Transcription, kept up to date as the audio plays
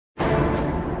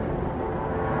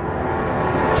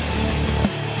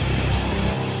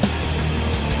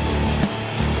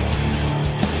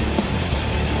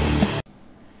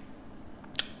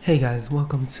Hey guys,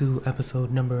 welcome to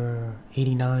episode number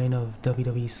 89 of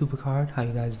WWE SuperCard. How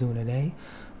you guys doing today?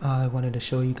 I wanted to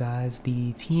show you guys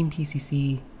the Team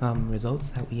PCC results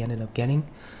that we ended up getting.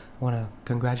 I want to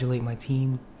congratulate my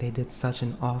team. They did such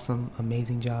an awesome,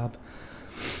 amazing job.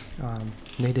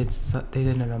 They did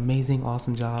an amazing,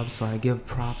 awesome job. So I give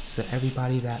props to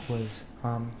everybody that was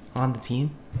on the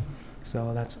team.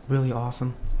 So that's really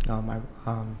awesome.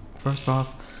 First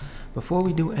off, before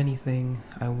we do anything,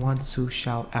 I want to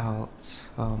shout out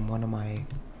one of my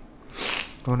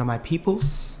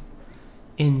peoples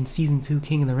in season 2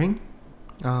 King of the Ring.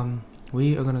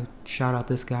 We are gonna shout out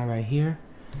this guy right here,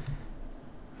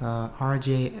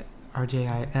 RJIS2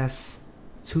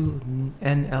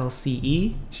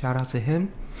 NLCE. Shout out to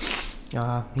him.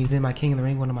 He's in my King of the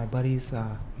Ring. One of my buddies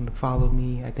followed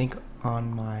me, I think,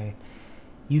 on my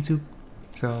YouTube.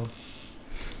 So.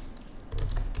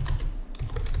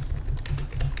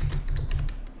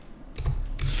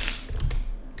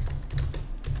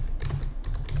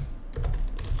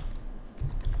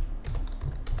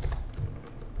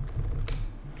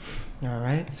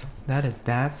 Alright, that is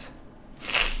that.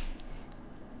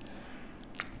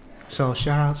 So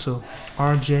shout out to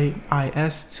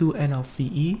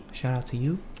RJIS2NLCE. Shout out to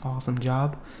you. Awesome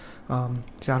job.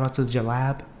 Shout out to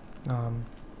Jalab.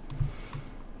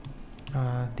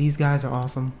 These guys are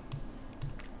awesome.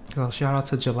 So shout out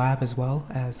to Jalab as well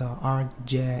as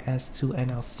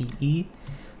RJIS2NLCE.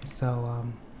 So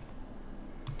I'm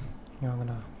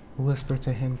gonna whisper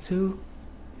to him too.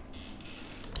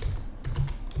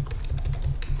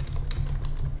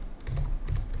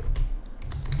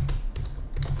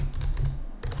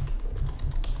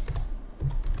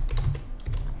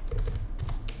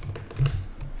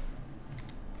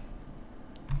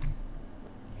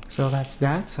 So that's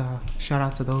that. Shout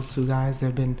out to those two guys.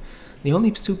 They've been the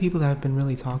only two people that I've been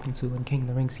really talking to in King of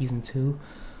the Ring Season 2.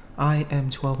 I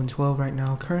am 12-12 right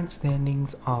now. Current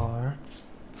standings are,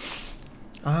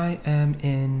 I am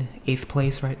in 8th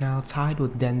place right now, tied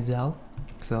with Denzel.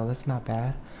 So that's not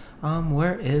bad.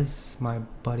 Where is my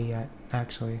buddy at,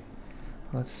 actually?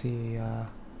 Let's see. I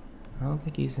don't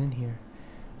think he's in here.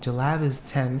 Jalab is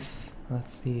 10th.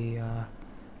 Let's see.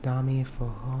 Dami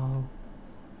Fahal.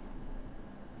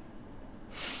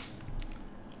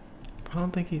 I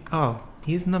don't think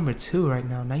he's number 2 right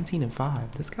now,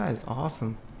 19-5. This guy is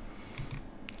awesome.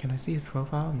 Can I see his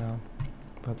profile? No.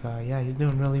 But yeah, he's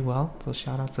doing really well. So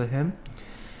shout out to him.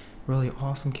 Really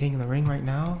awesome King of the Ring right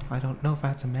now. I don't know if I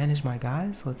have to manage my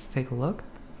guys. Let's take a look.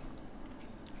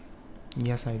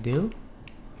 Yes, I do.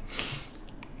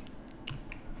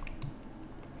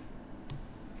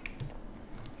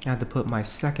 I had to put my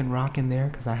second rock in there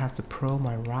because I have to pro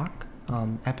my rock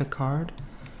epic card.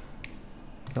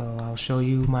 So I'll show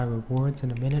you my rewards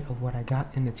in a minute of what I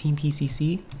got in the Team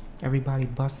PCC. Everybody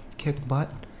kick butt.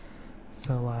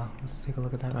 So let's take a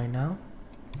look at that right now.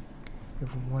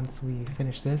 Once we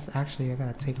finish this, actually I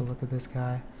gotta take a look at this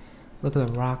guy. Look at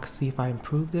the rock, see if I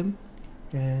improved him.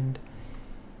 And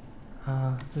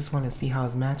just want to see how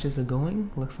his matches are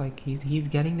going. Looks like he's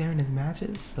getting there in his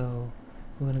matches. So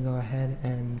we're gonna go ahead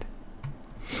and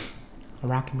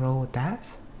rock and roll with that.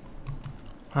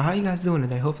 How you guys doing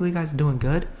today? Hopefully you guys are doing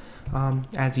good.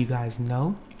 As you guys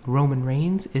know, Roman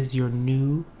Reigns is your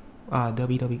new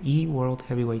WWE World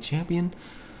Heavyweight Champion.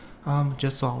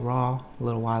 Just saw Raw a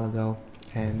little while ago,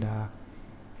 and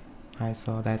I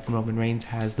saw that Roman Reigns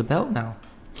has the belt now.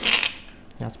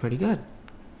 That's pretty good.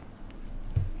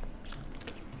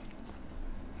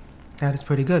 That is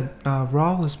pretty good.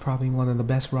 Raw was probably one of the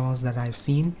best Raws that I've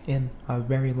seen in a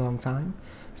very long time.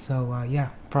 So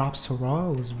yeah, props to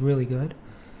Raw. It was really good.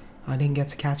 I didn't get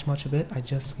to catch much of it. I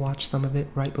just watched some of it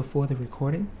right before the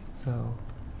recording. So,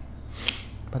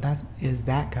 but that is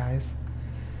that, guys.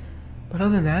 But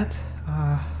other than that,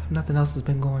 nothing else has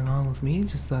been going on with me.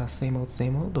 Just same old,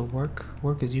 the work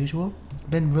as usual.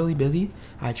 Been really busy.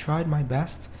 I tried my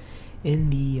best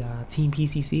in the Team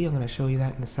PCC. I'm gonna show you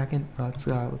that in a second. Let's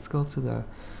go to the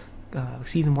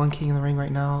Season 1 King of the Ring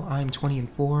right now. I'm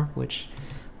 20-4, which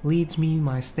leads me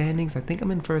my standings. I think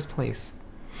I'm in first place.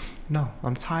 No,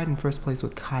 I'm tied in first place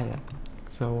with Kaya.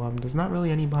 So there's not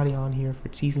really anybody on here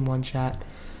for Season 1 chat.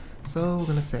 So we're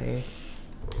gonna say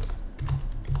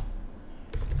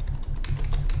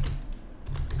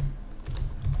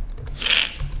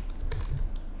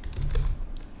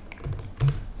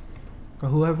or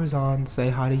whoever's on, say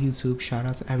hi to YouTube. Shout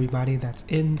out to everybody that's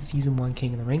in Season 1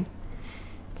 King of the Ring.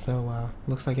 So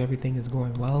looks like everything is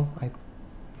going well.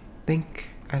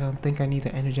 I don't think I need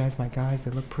to energize my guys.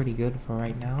 They look pretty good for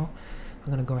right now.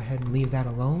 I'm gonna go ahead and leave that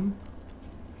alone.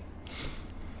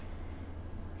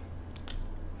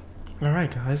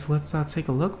 Alright guys, let's take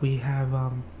a look. We have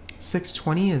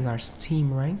 620 is our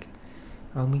team rank.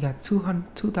 We got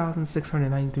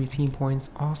 2,693 team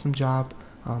points. Awesome job.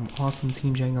 Awesome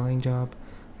Team JANGALANG job.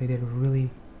 They did a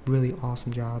really, really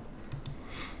awesome job.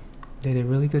 They did a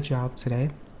really good job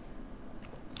today.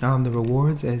 The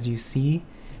rewards, as you see,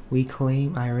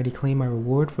 I already claimed my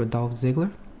reward for Dolph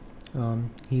Ziggler.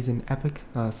 He's an epic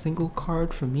single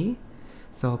card for me.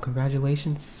 So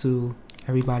congratulations to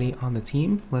everybody on the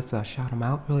team. Let's shout them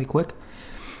out really quick.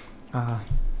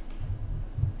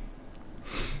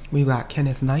 We got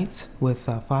Kenneth Knight with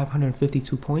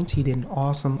 552 points. He did an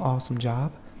awesome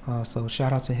job. So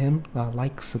shout out to him.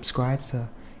 Subscribe to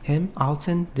him.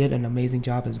 Alton did an amazing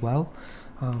job as well,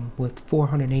 with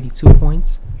 482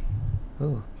 points.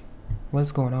 Oh,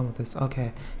 what's going on with this?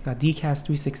 Okay, got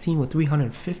DCast316 with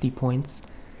 350 points.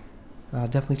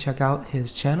 Definitely check out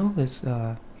his channel. His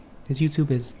YouTube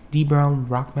is D Brown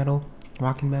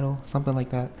Rockin' Metal, something like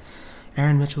that.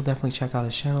 Aaron Mitchell, definitely check out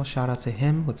his channel. Shout out to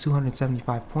him with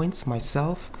 275 points.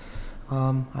 Myself,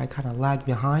 I kind of lagged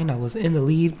behind. I was in the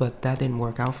lead, but that didn't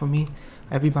work out for me.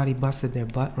 Everybody busted their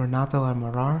butt. Renato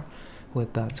Amarar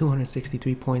with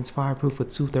 263 points. Fireproof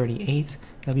with 238.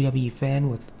 WWE Fan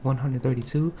with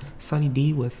 132. Sunny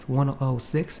D with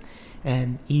 106.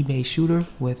 And eBay Shooter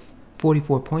with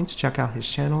 44 points. Check out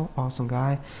his channel. Awesome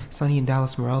guy. Sunny and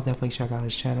Dallas Morel, definitely check out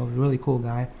his channel. Really cool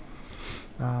guy.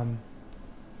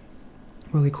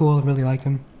 Really cool. I really like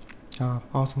him.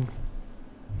 Awesome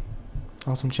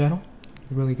channel.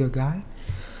 Really good guy.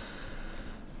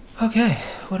 Okay,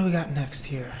 what do we got next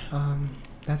here?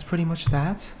 That's pretty much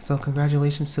that. So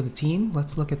congratulations to the team.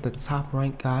 Let's look at the top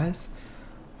ranked guys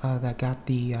that got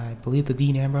the, I believe, the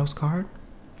Dean Ambrose card.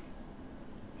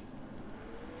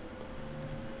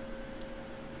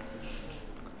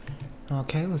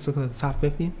 Okay, let's look at the top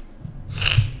 50.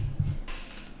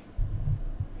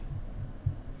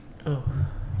 Oh.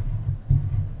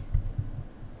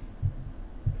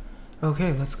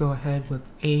 Okay, let's go ahead with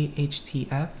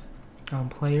AHTF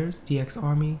players. DX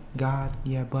Army, God,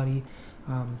 Yeah Buddy,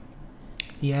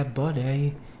 Yeah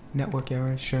Buddy, Network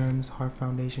Error, Sherms, Heart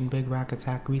Foundation, Big Rack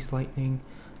Attack, Grease Lightning,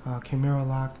 Chimera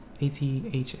Lock,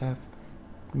 ATHF,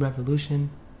 Revolution,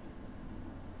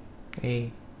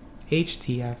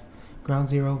 AHTF, Ground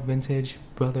Zero, Vintage,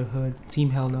 Brotherhood,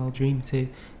 Team Hell No, Dream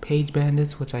Team, Page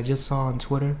Bandits, which I just saw on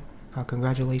Twitter.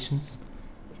 Congratulations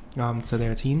to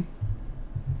their team.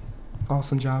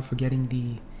 Awesome job for getting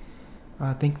the,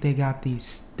 I think they got the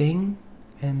Sting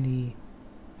and the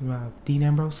Dean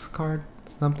Ambrose card,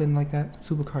 something like that.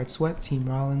 SuperCard Sweat, Team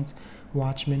Rollins,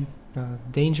 Watchmen,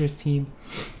 Dangerous Team,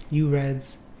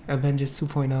 U-Reds, Avengers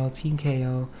 2.0, Team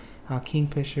KO,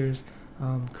 Kingfishers,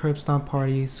 Curb Stomp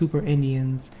Party, Super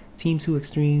Indians, Team 2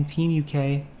 Extreme, Team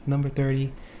UK, number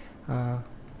 30,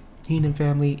 Heenan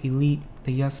Family, Elite,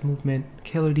 the Yes Movement,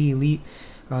 Killer D Elite,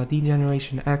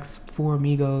 D-Generation X, Four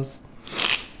Amigos,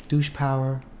 Douche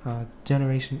Power,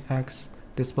 Generation X,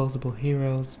 Disposable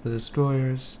Heroes, The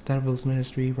Destroyers, Devil's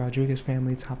Ministry, Rodriguez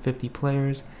Family, Top 50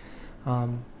 Players,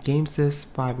 GameSys,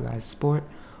 Five Guys Sport,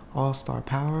 All-Star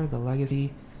Power, The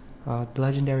Legacy,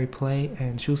 Legendary Play,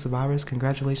 and True Survivors.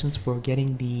 Congratulations for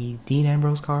getting the Dean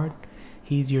Ambrose card.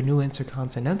 He's your new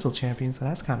Intercontinental Champion, so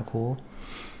that's kind of cool.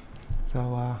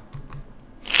 So,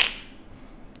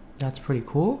 that's pretty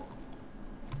cool.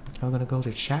 I'm going to go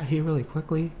to chat here really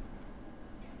quickly.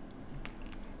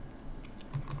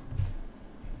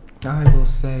 I will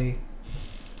say,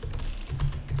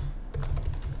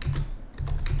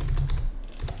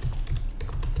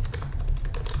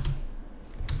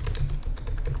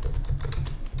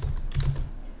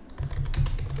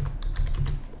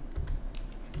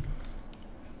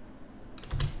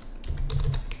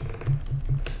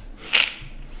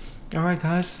 alright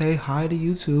guys, say hi to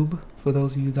YouTube. For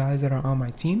those of you guys that are on my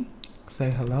team, say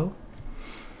hello.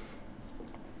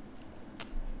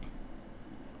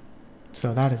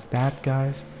 So that is that,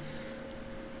 guys.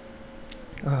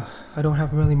 I don't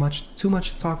have really too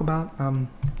much to talk about. I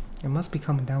must be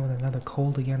coming down with another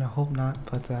cold again. I hope not,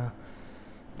 but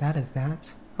that is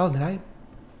that. Oh, did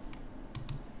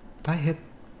I hit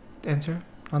enter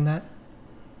on that?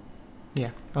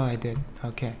 Yeah. Oh, I did.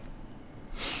 Okay.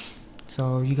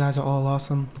 So you guys are all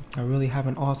awesome. I really have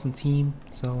an awesome team.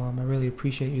 So I really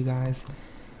appreciate you guys.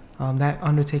 That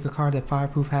Undertaker card that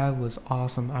Fireproof had was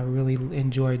awesome. I really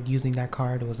enjoyed using that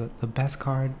card. It was the best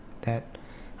card that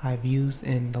I've used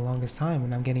in the longest time.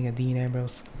 And I'm getting a Dean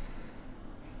Ambrose.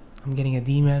 I'm getting a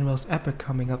Dean Ambrose Epic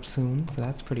coming up soon. So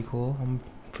that's pretty cool. I'm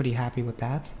pretty happy with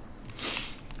that.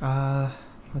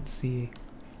 Let's see.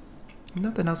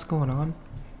 Nothing else going on.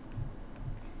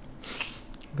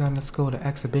 Let's go to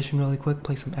exhibition really quick.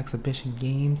 Play some exhibition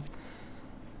games.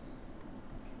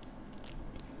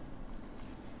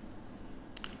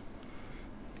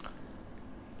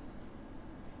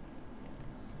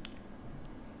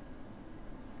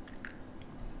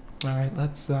 Alright,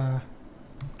 let's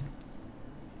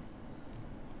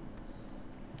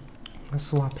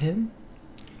swap him.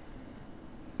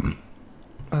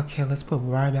 Okay, let's put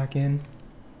Rye back in.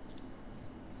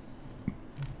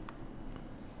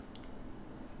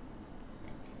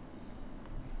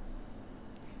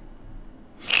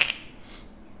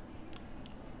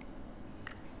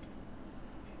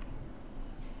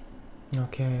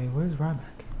 Okay, where's Ryback?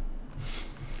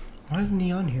 Why isn't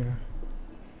he on here?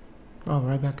 Oh,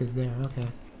 Ryback is there. Okay,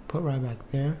 put Ryback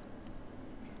there.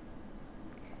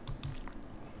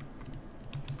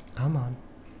 Come on.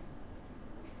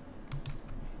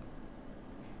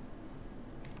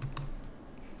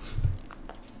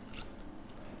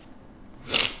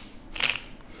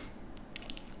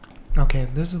 Okay,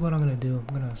 this is what I'm gonna do.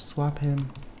 I'm gonna swap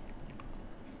him.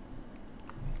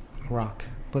 Rock.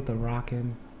 Put the rock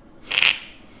in.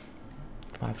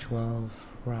 512.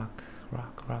 Rock.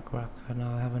 Rock, rock, rock. I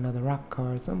know I have another rock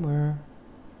card somewhere.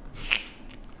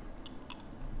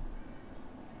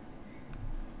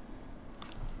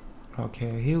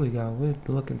 Okay, here we go. We're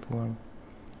looking for him.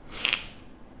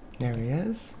 There he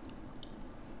is.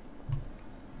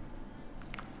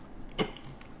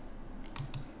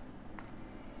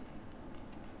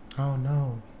 Oh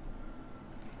no.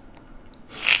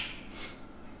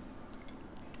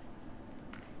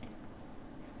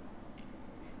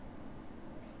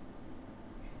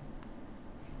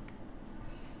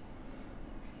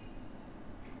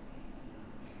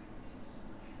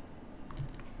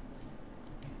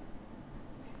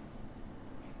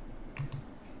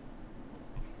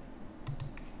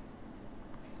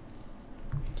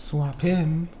 Swap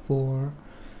him for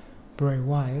Bray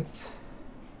Wyatt.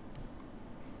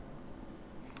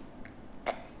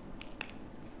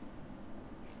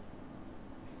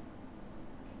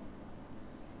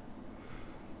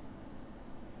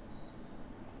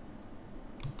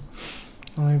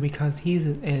 Only because he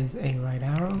is a right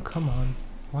arrow? Come on.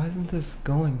 Why isn't this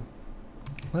going?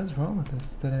 What is wrong with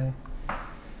this today?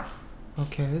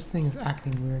 Okay, this thing is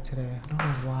acting weird today. I don't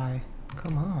know why.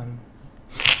 Come on.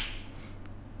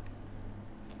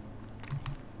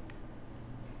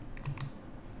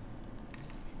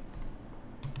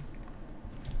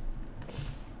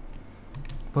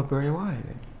 But Bray Wyatt,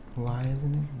 why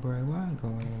isn't it Bray Wyatt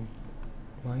going in?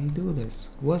 Why you do this?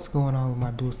 What's going on with my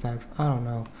blue stacks? I don't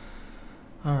know.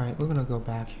 Alright, we're gonna go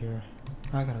back here.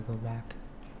 I gotta go back.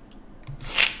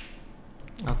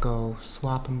 I'll go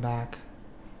swap him back.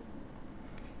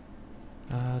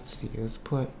 Let's see, let's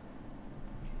put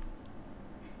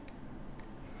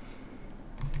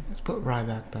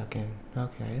Ryback back in.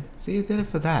 Okay. See, it did it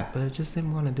for that, but it just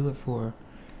didn't want to do it for...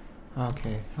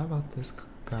 Okay, how about this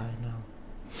guy now?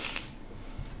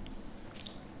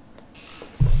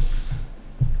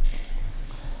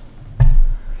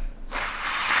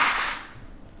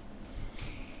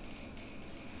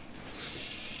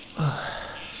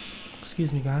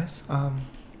 Excuse me, guys.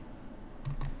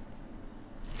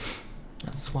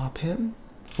 Let's swap him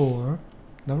for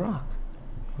The Rock.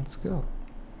 Let's go.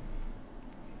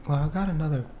 Well, I got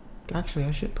another. Actually,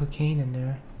 I should put Kane in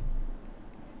there.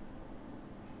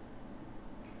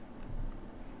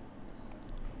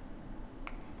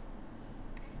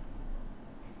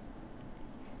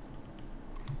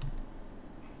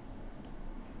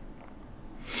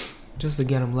 Just to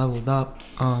get him leveled up.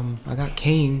 I got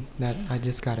Kane that I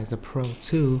just got as a pro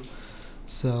too.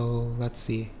 So let's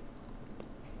see.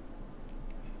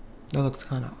 That looks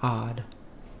kind of odd.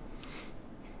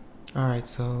 All right,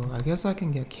 so I guess I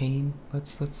can get Kane.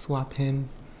 Let's swap him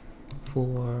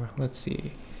for. Let's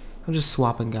see. I'm just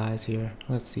swapping guys here.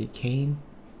 Let's see, Kane.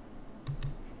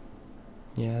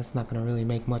 Yeah, it's not gonna really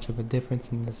make much of a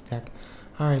difference in this deck.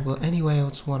 All right, well anyway, I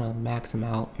just want to max him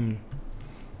out and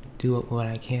do what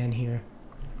I can here.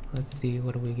 Let's see,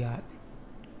 what do we got?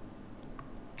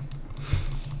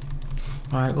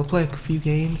 Alright, we'll play a few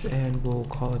games and we'll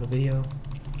call it a video.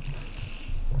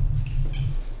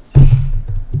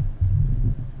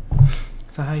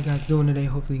 So how you guys doing today?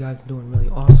 Hopefully you guys are doing really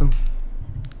awesome.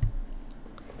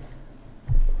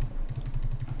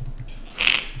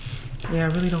 Yeah, I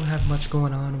really don't have much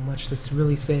going on and much to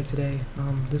really say today.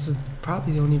 This is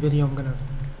probably the only video I'm gonna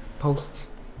post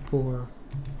for.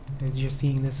 As you're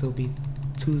seeing this, it'll be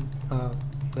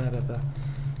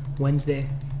Wednesday.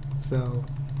 So,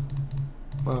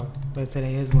 well, but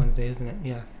today is Wednesday, isn't it?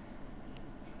 Yeah.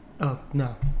 Oh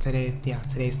no,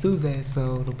 today's Tuesday,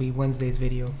 so it'll be Wednesday's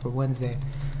video for Wednesday.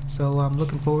 So I'm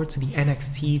looking forward to the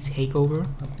NXT takeover.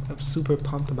 I'm super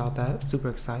pumped about that. Super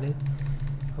excited.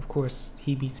 Of course,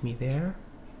 he beats me there,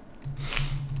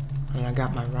 and I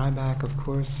got my Ryback, of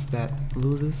course, that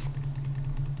loses.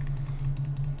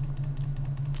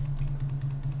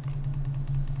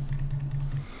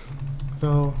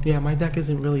 So yeah, my deck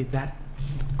isn't really that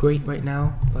great right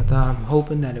now, but I'm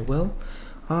hoping that it will.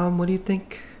 What do you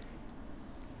think?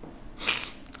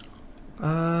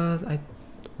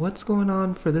 What's going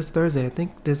on for this Thursday? I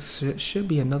think this should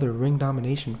be another ring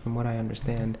domination from what I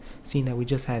understand, seeing that we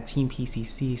just had Team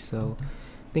PCC, so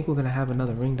I think we're gonna have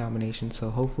another ring domination. So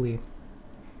hopefully,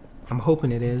 I'm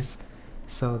hoping it is,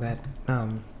 so that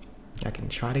I can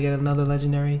try to get another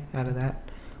legendary out of that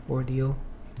ordeal.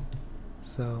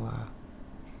 So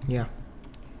yeah,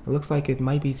 it looks like it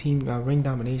might be team ring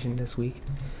domination this week.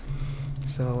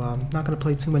 So I'm not gonna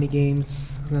play too many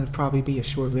games. It's gonna probably be a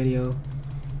short video.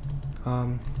 I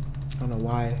don't know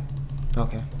why.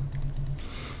 Okay,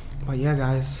 but yeah,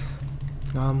 guys,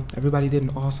 everybody did an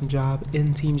awesome job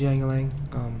in Team JANGALANG.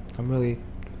 I'm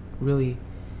really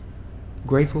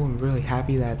grateful and really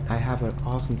happy that I have an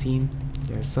awesome team.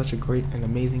 They're such a great and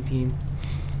amazing team.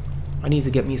 I need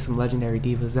to get me some legendary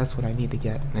divas. That's what I need to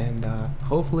get, and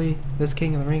hopefully this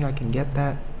King of the Ring I can get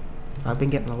that. I've been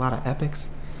getting a lot of epics,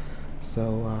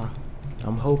 so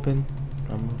I'm hoping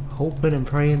and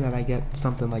praying that I get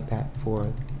something like that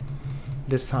for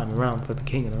this time around for the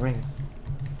King of the Ring.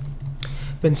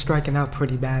 Been striking out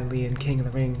pretty badly in King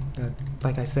of the Ring.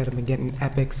 Like I said, I've been getting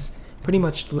epics, pretty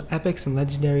much epics and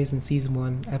legendaries in season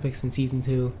 1, epics in season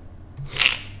 2.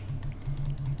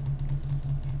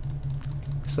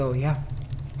 So yeah,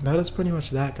 that is pretty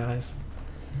much that, guys.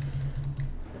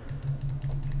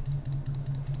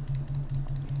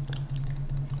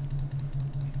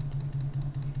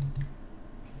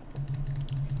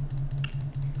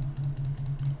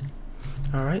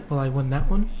 Alright, well, I won that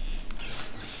one.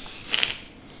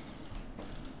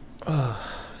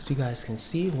 As you guys can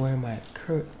see, wearing my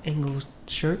Kurt Angle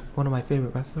shirt, one of my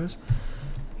favorite wrestlers.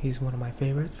 He's one of my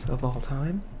favorites of all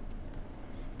time.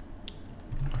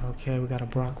 Okay, we got a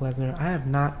Brock Lesnar. I have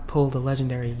not pulled a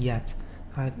legendary yet.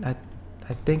 I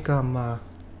think I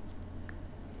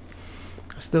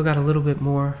still got a little bit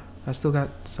more. I still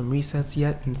got some resets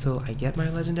yet until I get my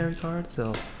legendary card,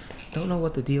 so don't know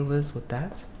what the deal is with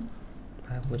that,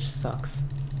 which sucks.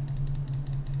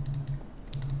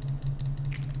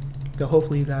 So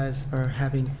hopefully you guys are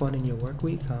having fun in your work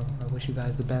week. I wish you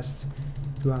guys the best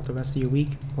throughout the rest of your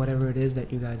week, whatever it is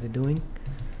that you guys are doing.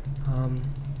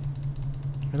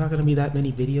 There's not going to be that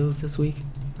many videos this week.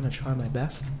 I'm going to try my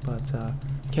best, but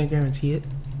can't guarantee it.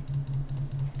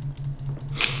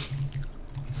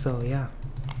 So yeah,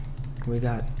 we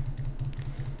got,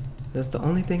 that's the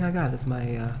only thing I got is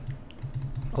my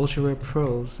Ultra Rare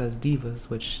Pros as Divas,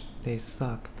 which they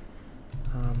suck.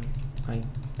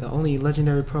 The only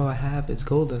legendary pro I have is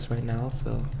Goldust right now,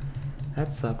 so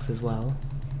that sucks as well.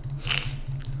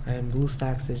 And Blue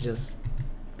Stacks is just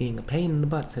being a pain in the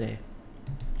butt today.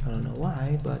 I don't know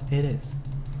why, but it is.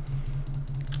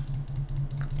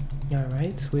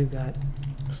 Alright, we've got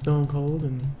Stone Cold,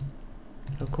 and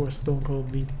of course Stone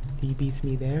Cold he beats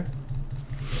me there.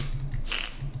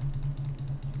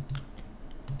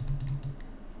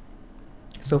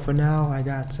 So for now, I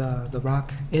got The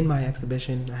Rock in my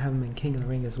exhibition. I have him in King of the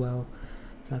Ring as well.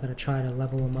 So I'm going to try to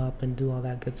level him up and do all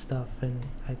that good stuff. And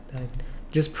I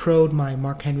just pro'd my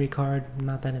Mark Henry card.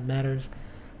 Not that it matters.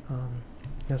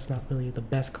 That's not really the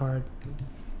best card.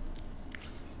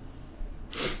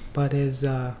 But it is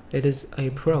a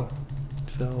pro.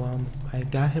 So I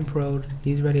got him pro'd.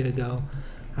 He's ready to go.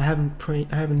 I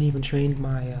haven't even trained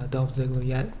my Dolph Ziggler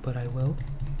yet, but I will.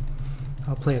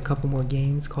 I'll play a couple more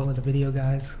games, call it a video,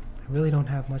 guys. I really don't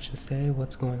have much to say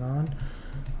what's going on.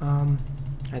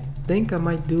 I think I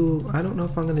might do, I don't know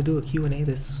if I'm going to do a Q&A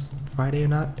this Friday or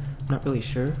not. I'm not really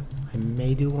sure. I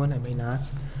may do one, I may not.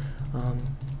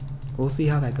 We'll see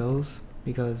how that goes,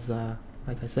 because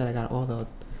like I said, I got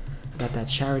that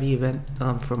charity event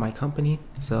for my company,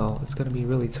 so it's going to be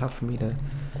really tough for me to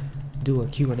do a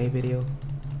Q&A video.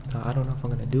 I don't know if I'm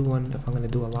going to do one, if I'm going to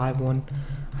do a live one.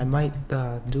 I might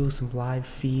do some live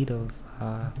feed of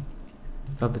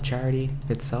the charity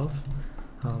itself.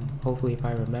 Hopefully, if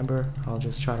I remember, I'll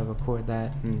just try to record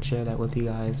that and share that with you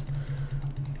guys.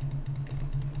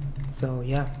 So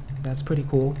yeah, that's pretty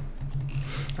cool.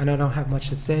 I know I don't have much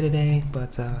to say today,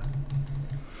 but I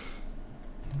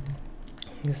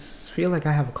just feel like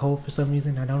I have a cold for some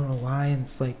reason. I don't know why, and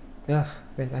it's like, I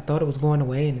thought it was going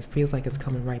away, and it feels like it's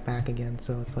coming right back again.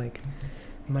 So it's like,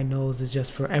 my nose is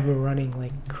just forever running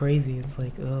like crazy. It's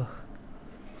like, ugh.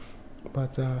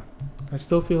 But I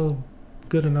still feel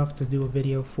good enough to do a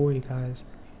video for you guys.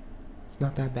 It's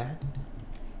not that bad.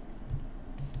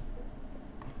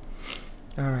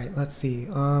 Alright, let's see.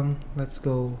 Let's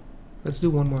do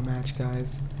one more match,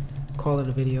 guys. Call it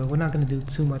a video. We're not gonna do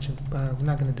too much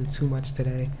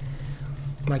today.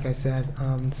 like I said,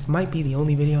 this might be the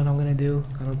only video I'm gonna do.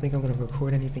 I don't think I'm gonna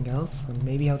record anything else.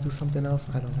 Maybe I'll do something else.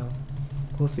 I don't know.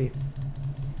 We'll see.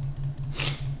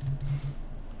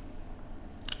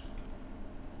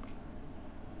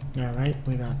 Alright,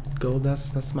 we got Gold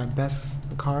Dust. That's my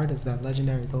best card, is that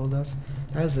legendary Gold Dust.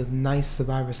 That is a nice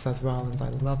Survivor Seth Rollins. I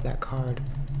love that card.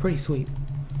 Pretty sweet.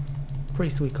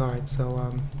 Pretty sweet card. So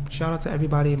shout out to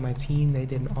everybody in my team. They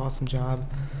did an awesome job.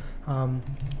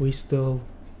 We still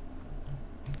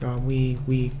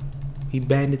we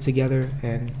banded together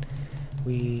and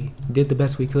we did the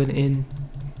best we could in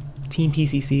Team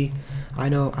PCC. I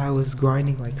know I was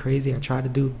grinding like crazy. I tried to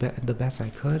do the best I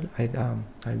could.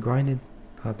 I grinded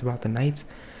throughout the night.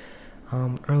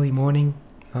 Early morning,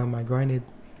 I grinded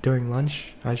during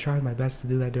lunch. I tried my best to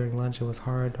do that during lunch. It was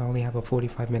hard. I only have a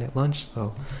 45-minute lunch,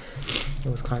 so it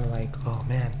was kind of like, oh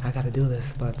man, I gotta do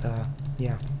this. But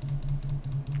yeah,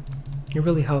 it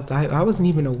really helped. I wasn't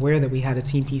even aware that we had a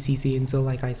Team PCC until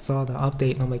like I saw the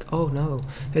update and I'm like, oh no,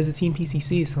 there's a Team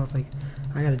PCC. So I was like,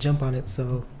 I gotta jump on it.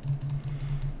 So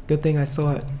good thing I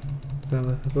saw it.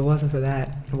 So if it wasn't for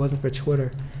that, it wasn't for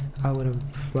Twitter, I would have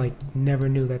like never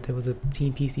knew that there was a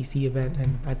Team PCC event.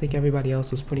 And I think everybody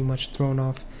else was pretty much thrown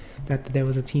off that there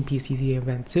was a Team PCC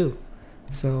event too.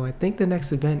 So I think the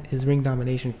next event is Ring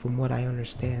Domination from what I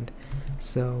understand.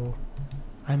 So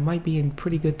I might be in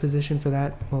pretty good position for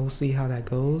that. We'll see how that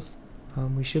goes.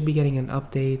 We should be getting an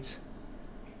update.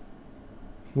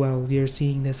 Well, you're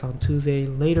seeing this on Tuesday.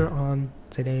 Later on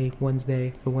today,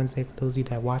 Wednesday, for those of you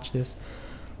that watch this.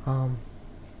 Or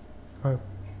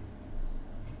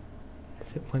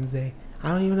is it Wednesday? I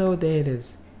don't even know what day it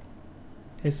is.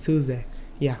 It's Tuesday.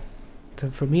 Yeah. So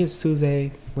for me, it's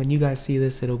Tuesday. When you guys see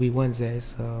this, it'll be Wednesday.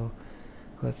 So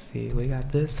let's see. We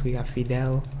got this. We got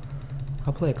Fidel.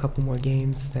 I'll play a couple more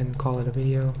games, then call it a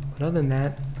video. But other than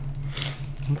that,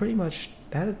 I'm pretty much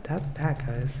that's that,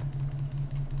 guys.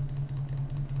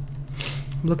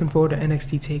 I'm looking forward to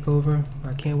NXT TakeOver.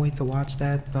 I can't wait to watch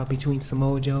that between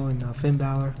Samoa Joe and Finn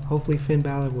Balor. Hopefully Finn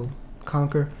Balor will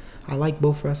conquer. I like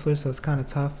both wrestlers, so it's kind of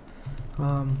tough.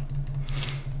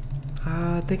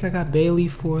 I think I got Bayley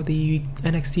for the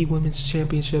NXT Women's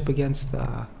Championship against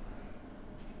that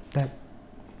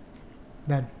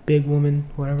big woman,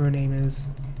 whatever her name is,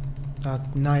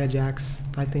 Nia Jax.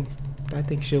 I think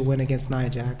she'll win against Nia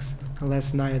Jax,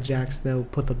 unless Nia Jax, they'll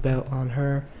put the belt on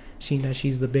her, seeing that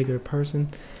she's the bigger person.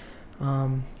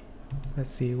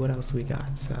 Let's see what else we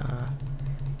got.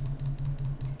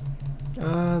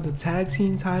 The tag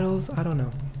team titles, I don't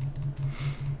know.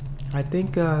 I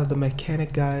think the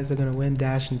mechanic guys are gonna win.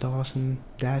 Dash and Dawson,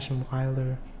 Dash and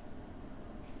Wilder.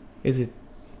 Is it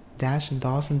Dash and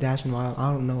Dawson, Dash and Wilder?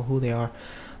 I don't know who they are.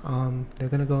 They're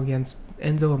gonna go against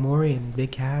Enzo Amore and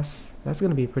Big Cass. That's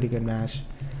gonna be a pretty good match.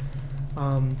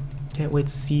 Can't wait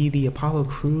to see the Apollo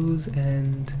Crews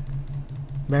and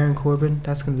Baron Corbin.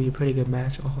 That's gonna be a pretty good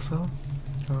match also.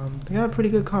 They got a pretty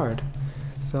good card,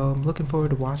 so I'm looking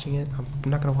forward to watching it. I'm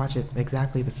not gonna watch it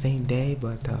exactly the same day,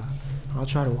 but I'll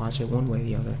try to watch it one way or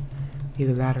the other.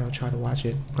 Either that or I'll try to watch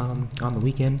it on the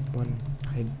weekend when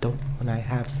I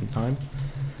have some time.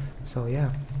 So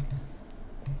yeah.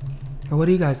 What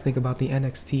do you guys think about the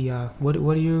NXT?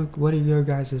 What are your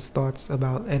guys' thoughts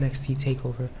about NXT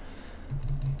TakeOver?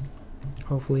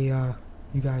 Hopefully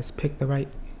you guys pick the right.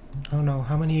 I don't know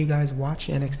how many of you guys watch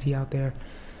NXT out there.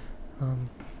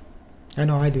 I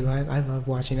know I do. I love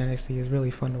watching NXT. It's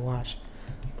really fun to watch.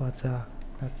 But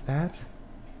that's that.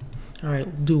 All right,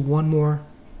 we'll do one more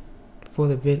for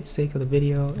the sake of the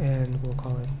video, and we'll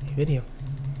call it a video.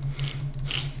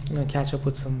 I'm gonna catch up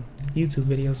with some YouTube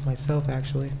videos myself,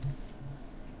 actually.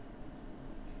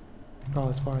 Oh,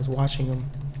 as far as watching them,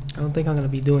 I don't think I'm gonna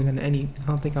be doing any. I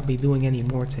don't think I'll be doing any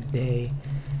more today.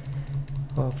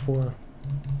 I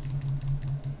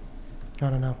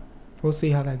don't know. We'll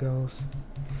see how that goes.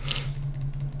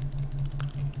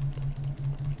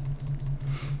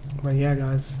 But yeah,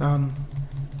 guys.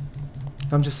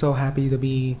 I'm just so happy to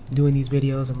be doing these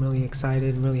videos. I'm really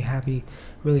excited and really happy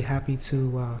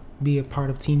to be a part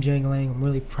of Team JANGALANG. I'm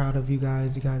really proud of you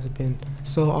guys. You guys have been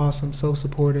so awesome, so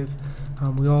supportive.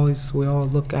 We all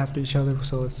look after each other,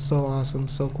 so it's so awesome,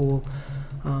 so cool.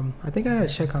 I think I gotta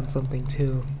check on something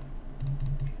too.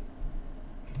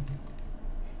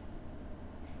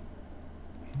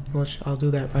 Which I'll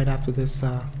do that right after this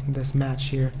this match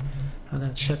here. I'm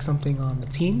gonna check something on the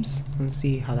teams and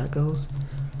see how that goes.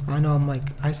 I know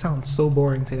I sound so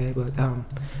boring today, but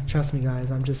trust me guys,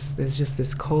 it's just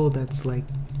this cold that's like,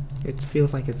 it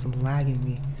feels like it's lagging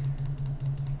me.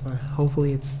 But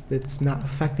hopefully it's not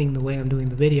affecting the way I'm doing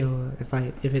the video.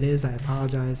 If it is, I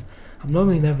apologize. I'm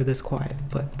normally never this quiet,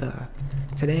 but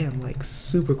today I'm like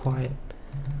super quiet.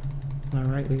 All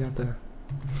right, we got the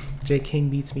J King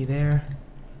beats me there.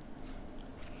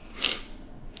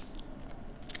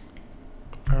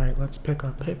 All right, let's pick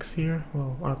our picks here.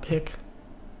 Well,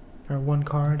 our one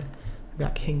card. We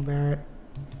got King Barrett.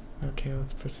 Okay,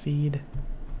 let's proceed.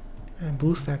 And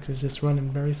BlueStacks is just running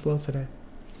very slow today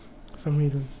for some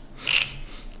reason.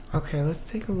 Okay, let's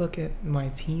take a look at my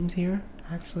teams here.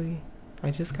 Actually,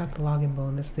 I just got the login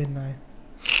bonus, didn't I?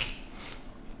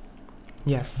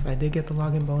 Yes, I did get the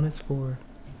login bonus for,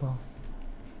 well,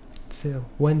 till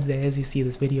Wednesday, as you see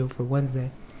this video for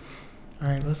Wednesday.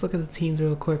 Alright, let's look at the teams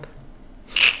real quick.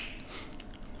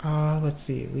 Let's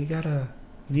see, we gotta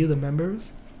view the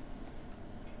members.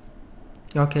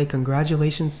 Okay,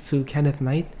 congratulations to Kenneth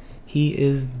Knight. He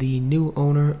is the new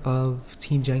owner of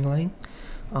Team JANGALANG.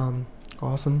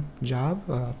 Awesome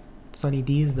job. Sunny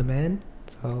D is the man.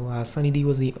 So Sunny D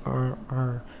was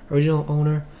our original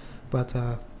owner, but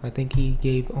I think he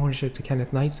gave ownership to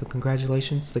Kenneth Knight. So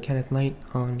congratulations to Kenneth Knight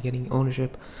on getting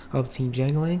ownership of Team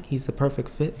JANGALANG. He's the perfect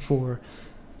fit for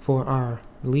our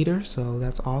leader. So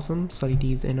that's awesome. Sunny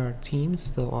D's in our team,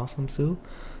 still awesome too.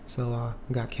 So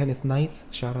we got Kenneth Knight.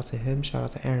 Shout out to him. Shout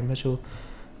out to Aaron Mitchell.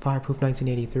 Fireproof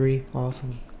 1983.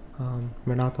 Awesome.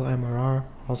 Renato MRR,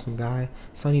 awesome guy.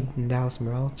 Sonny Dallas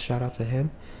Morel, shout out to him.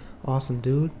 Awesome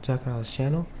dude, check out his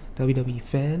channel. WWE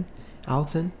Fan,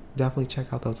 Alton, definitely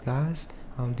check out those guys.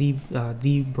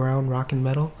 D Brown Rockin'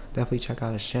 Metal, definitely check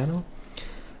out his channel.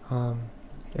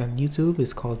 And YouTube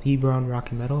is called D Brown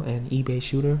Rockin' Metal, and eBay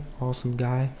Shooter, awesome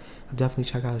guy. Definitely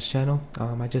check out his channel.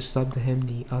 I just subbed to him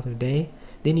the other day.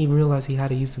 Didn't even realize he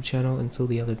had a YouTube channel until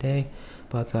the other day.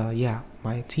 But yeah,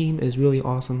 my team is really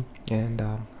awesome, and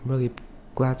I'm really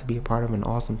glad to be a part of an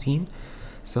awesome team.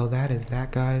 So that is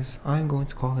that, guys. I'm going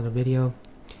to call it a video.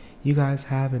 You guys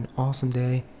have an awesome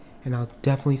day, and I'll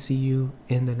definitely see you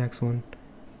in the next one.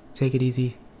 Take it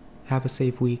easy, have a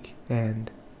safe week, and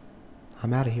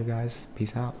I'm out of here, guys.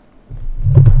 Peace out.